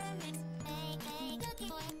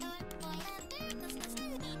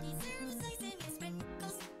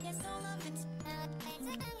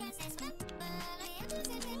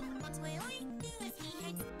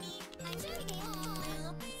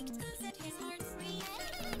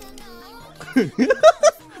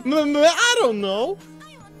 I don't know.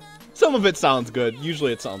 Some of it sounds good.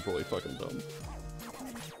 Usually it sounds really fucking dumb.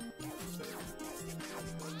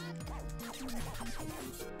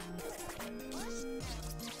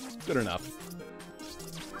 Good enough.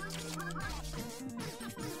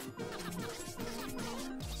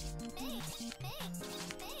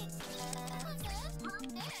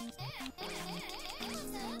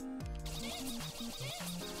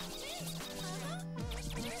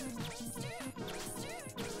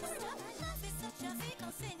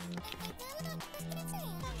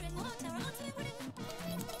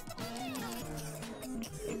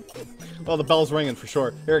 Well, the bell's ringing for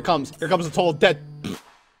sure. Here it comes. Here comes the total dead.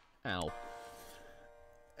 Ow.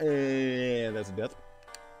 And that's a death.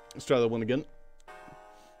 Let's try that one again.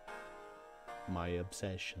 My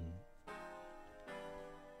obsession.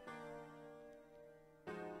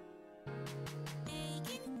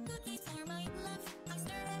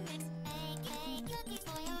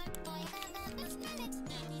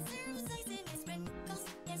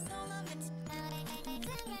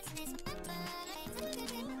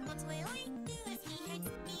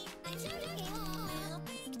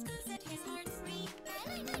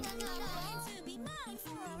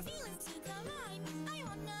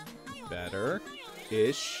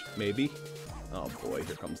 Better-ish, maybe. Oh boy,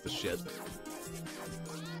 here comes the shit.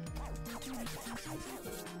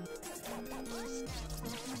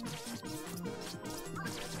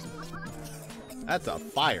 That's a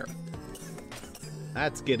fire.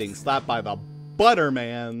 That's getting slapped by the butter,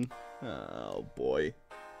 man. Oh boy.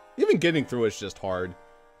 Even getting through it's just hard.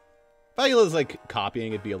 If I was like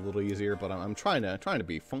copying, it'd be a little easier, but I'm trying to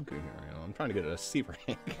be funky here. You know, I'm trying to get a C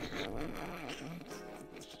rank.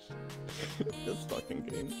 This fucking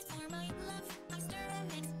game.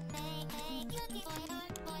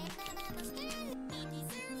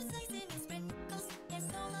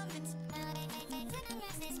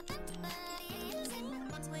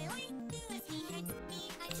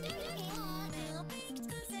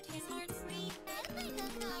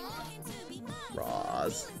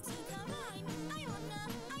 Roz.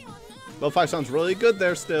 Level 5 sounds really good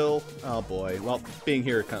there still. Oh boy. Well, being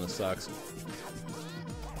here kind of sucks.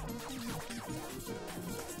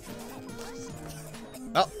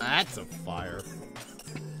 Oh, that's a fire.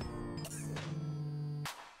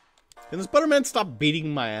 Can this Butterman stop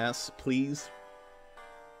beating my ass, please?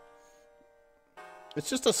 It's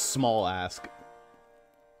just a small ask.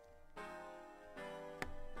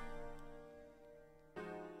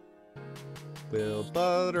 Will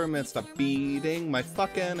Butterman stop beating my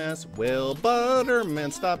fucking ass? Will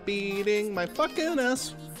Butterman stop beating my fucking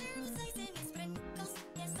ass?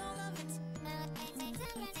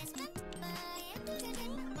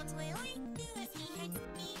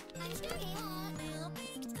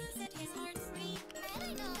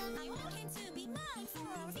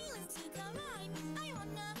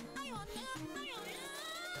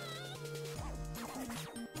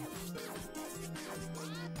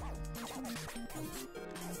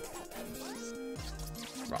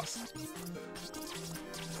 Ross.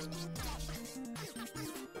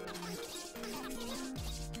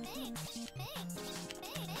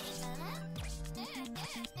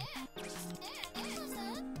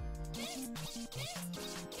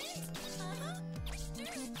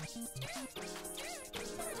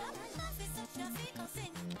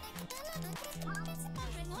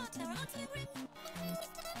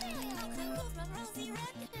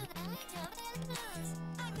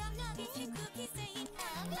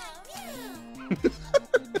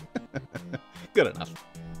 Good enough.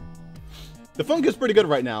 The funk is pretty good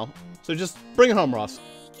right now, so just bring it home, Ross.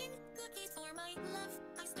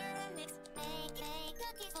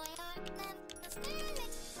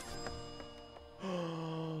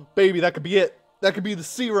 Baby, that could be it. That could be the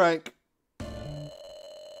C rank.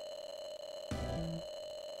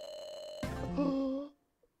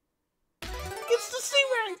 It's the C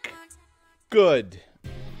rank. Good.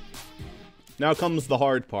 Now comes the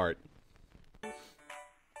hard part.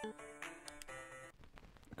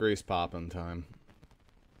 Grease poppin' time.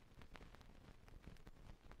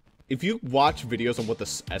 If you watch videos on what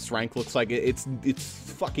the S rank looks like, it's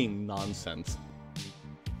fucking nonsense.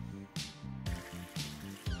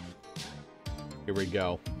 Here we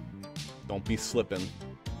go. Don't be slipping.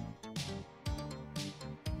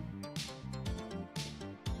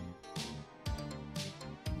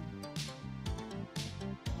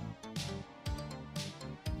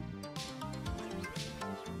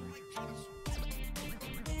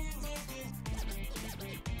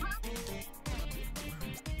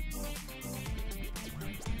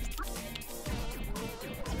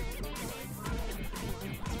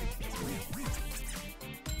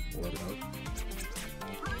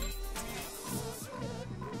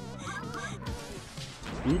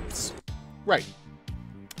 Oops. Right.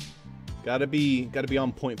 Gotta be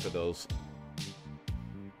on point for those.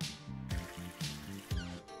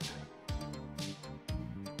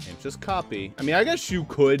 And just copy. I mean, I guess you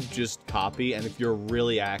could just copy, and if you're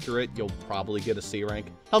really accurate, you'll probably get a C rank.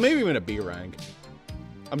 Hell, maybe even a B rank.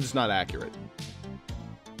 I'm just not accurate.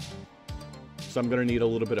 So I'm gonna need a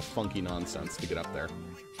little bit of funky nonsense to get up there.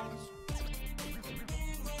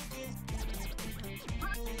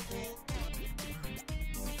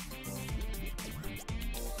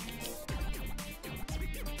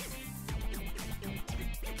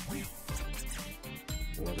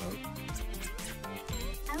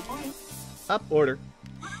 Up, order.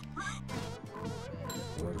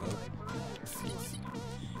 Order up.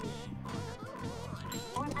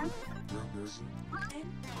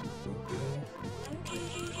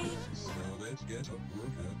 Now let's get a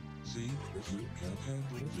workout. See, the suit can't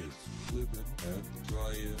handle this. Living and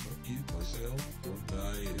trying to keep myself from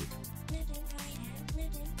dying.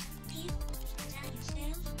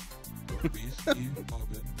 Don't be skeet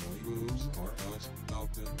poppin', my moves are not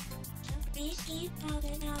stoppin'.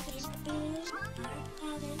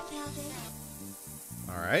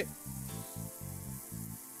 Alright.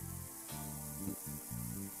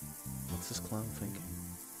 What's this clown thinking?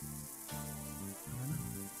 I don't know.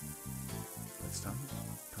 But it's time to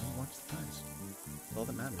watch the dice. That's all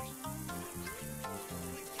that matters.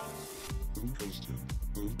 Boom posted,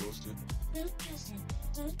 boom posted.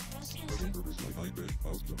 Pushing purpose like hybrid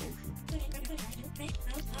house promotion.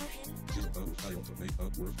 She's about to file to make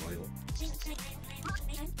up worthwhile.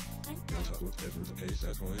 Not whatever the case,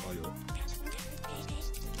 that's my file.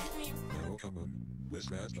 Now come on, let's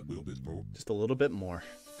match a little bit more. Just a little bit more.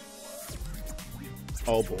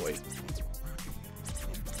 Oh boy.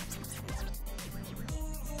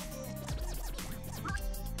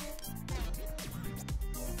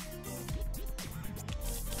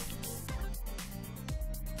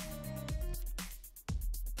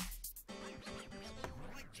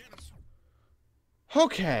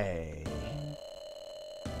 Okay.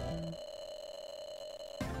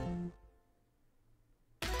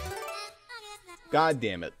 God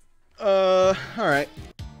damn it. Alright.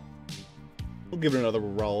 We'll give it another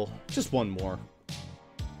roll. Just one more.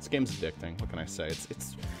 This game's addicting. What can I say?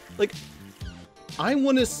 It's like, I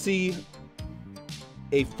want to see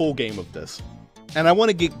a full game of this. And I want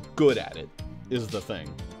to get good at it, is the thing.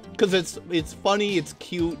 Because it's funny, it's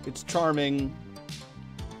cute, it's charming.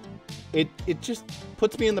 It just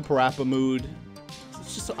puts me in the Parappa mood.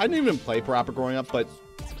 It's just, I didn't even play Parappa growing up, but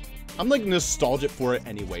I'm like nostalgic for it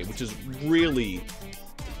anyway, which is really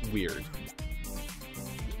weird.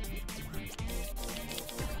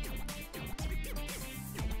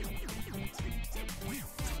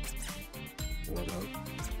 What up?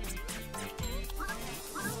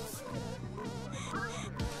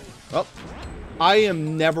 Well, I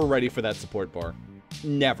am never ready for that support bar.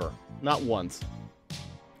 Never. Not once.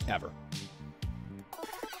 Ever.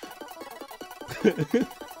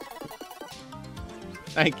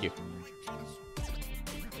 Thank you.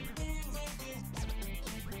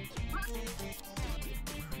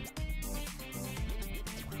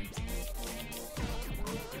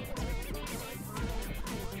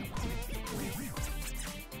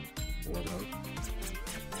 What up?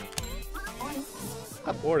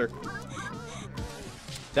 Up, order.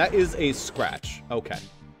 That is a scratch. Okay.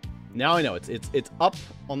 Now I know it's up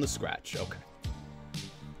on the scratch. Okay.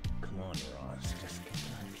 Come on, Ross. Just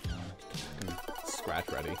get scratch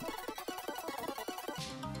ready. Alright,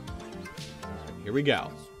 here we go.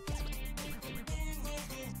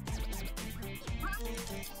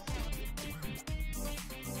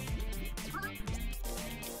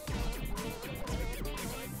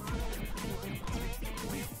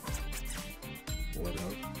 What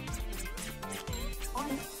up?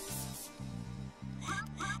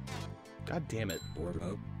 God damn it. What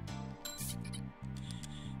up?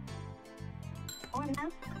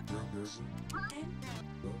 Burgers.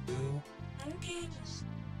 No bill.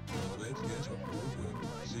 Now let's get a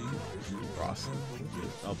workout. See, if you Ross.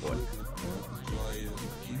 Oh boy. trying to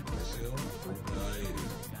keep myself from dying.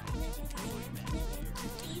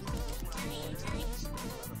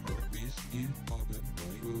 Don't be skeet poppin',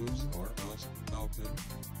 my moves are not stoppin'.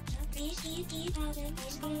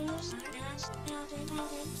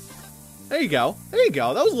 There you go. There you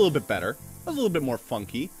go. That was a little bit better. That was a little bit more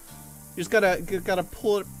funky. You just gotta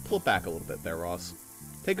pull it back a little bit there, Ross.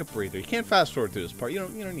 Take a breather. You can't fast forward through this part. You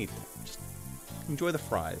don't need to. Just enjoy the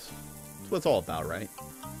fries. That's what it's all about, right?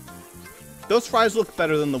 Those fries look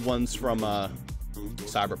better than the ones from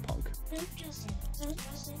Cyberpunk.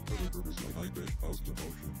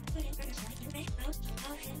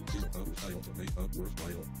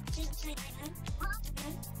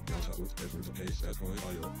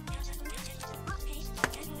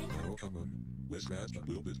 Now come on, let's match a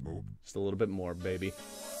little bit more. Just a little bit more, baby.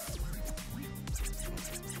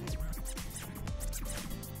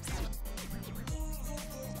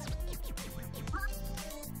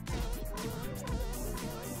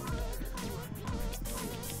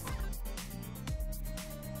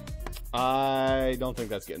 I don't think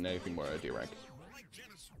that's getting anything more out of D rank.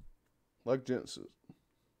 Like Genesis.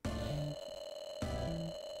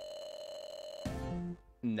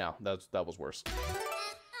 No, that was worse.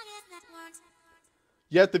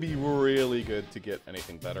 You have to be really good to get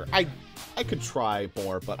anything better. I I could try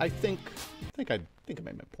more, but I think I made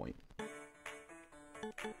my point.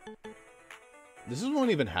 Does this one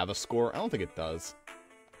even have a score? I don't think it does.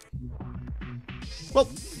 Well,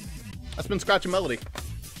 that's been Scratchin Melodii.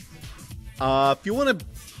 If you want to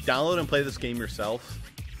download and play this game yourself,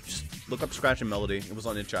 just look up Scratchin Melodii. It was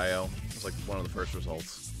on itch.io. It was like one of the first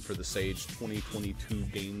results for the Sage 2022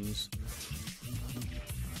 games.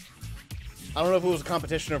 I don't know if it was a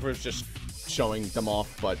competition or if it was just showing them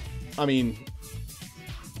off, but I mean,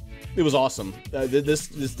 it was awesome. This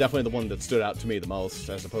is definitely the one that stood out to me the most,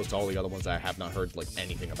 as opposed to all the other ones that I have not heard like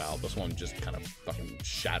anything about. This one just kind of fucking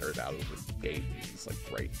shattered out of the gate. It's like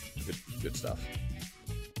great, good stuff.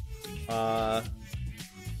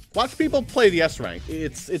 Watch people play the S rank.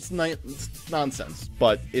 It's nonsense,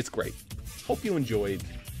 but it's great. Hope you enjoyed.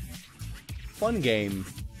 Fun game.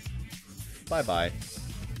 Bye bye.